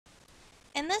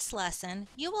In this lesson,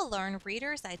 you will learn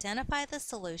readers identify the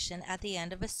solution at the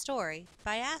end of a story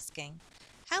by asking,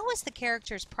 how was the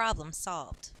character's problem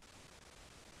solved?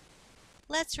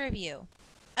 Let's review.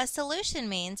 A solution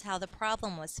means how the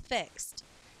problem was fixed,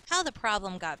 how the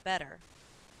problem got better.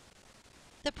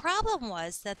 The problem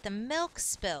was that the milk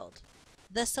spilled.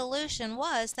 The solution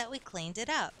was that we cleaned it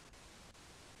up.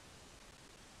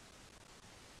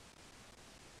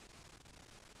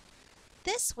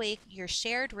 This week, your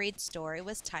shared read story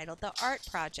was titled The Art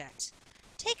Project.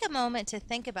 Take a moment to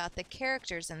think about the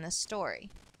characters in the story.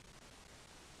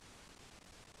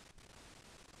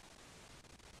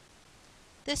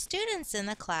 The students in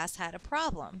the class had a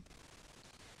problem.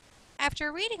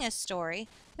 After reading a story,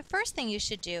 the first thing you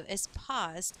should do is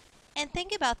pause and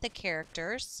think about the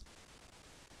characters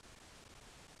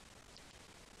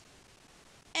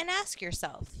and ask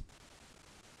yourself,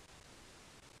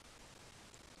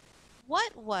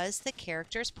 what was the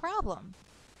character's problem?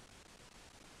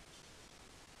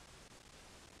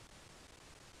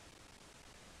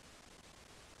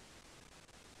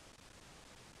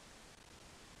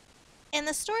 In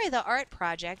the story The Art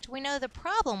Project, we know the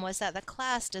problem was that the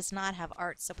class does not have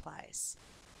art supplies.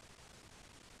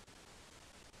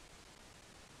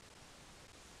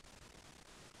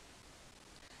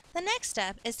 The next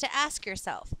step is to ask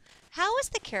yourself, how is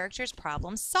the character's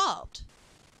problem solved?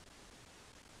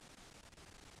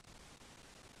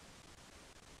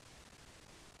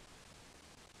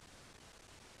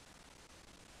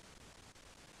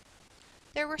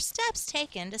 There were steps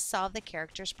taken to solve the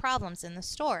character's problems in the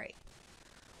story.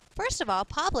 First of all,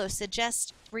 Pablo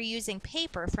suggests reusing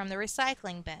paper from the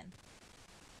recycling bin.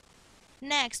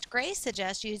 Next, Grace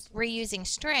suggests reusing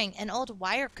string and old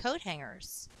wire coat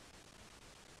hangers.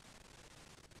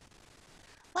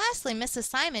 Lastly, Mrs.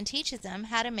 Simon teaches them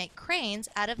how to make cranes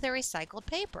out of the recycled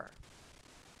paper.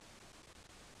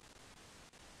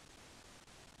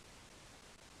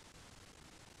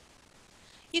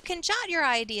 You can jot your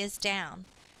ideas down.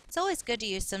 It's always good to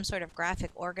use some sort of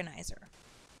graphic organizer.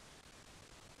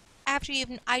 After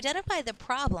you've identified the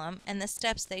problem and the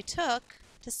steps they took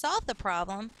to solve the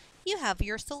problem, you have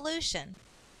your solution.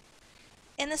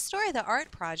 In the story The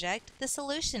Art Project, the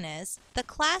solution is the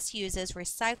class uses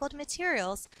recycled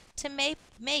materials to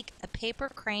make a paper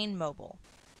crane mobile.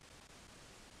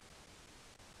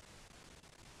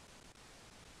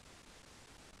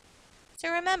 So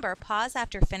remember, pause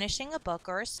after finishing a book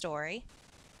or a story.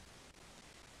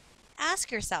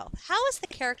 Ask yourself, how is the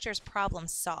character's problem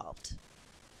solved?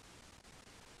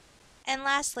 And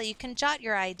lastly, you can jot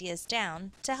your ideas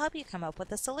down to help you come up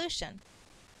with a solution.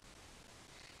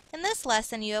 In this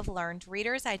lesson, you have learned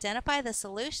readers identify the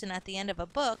solution at the end of a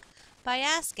book by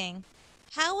asking,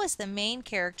 how was the main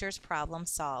character's problem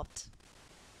solved?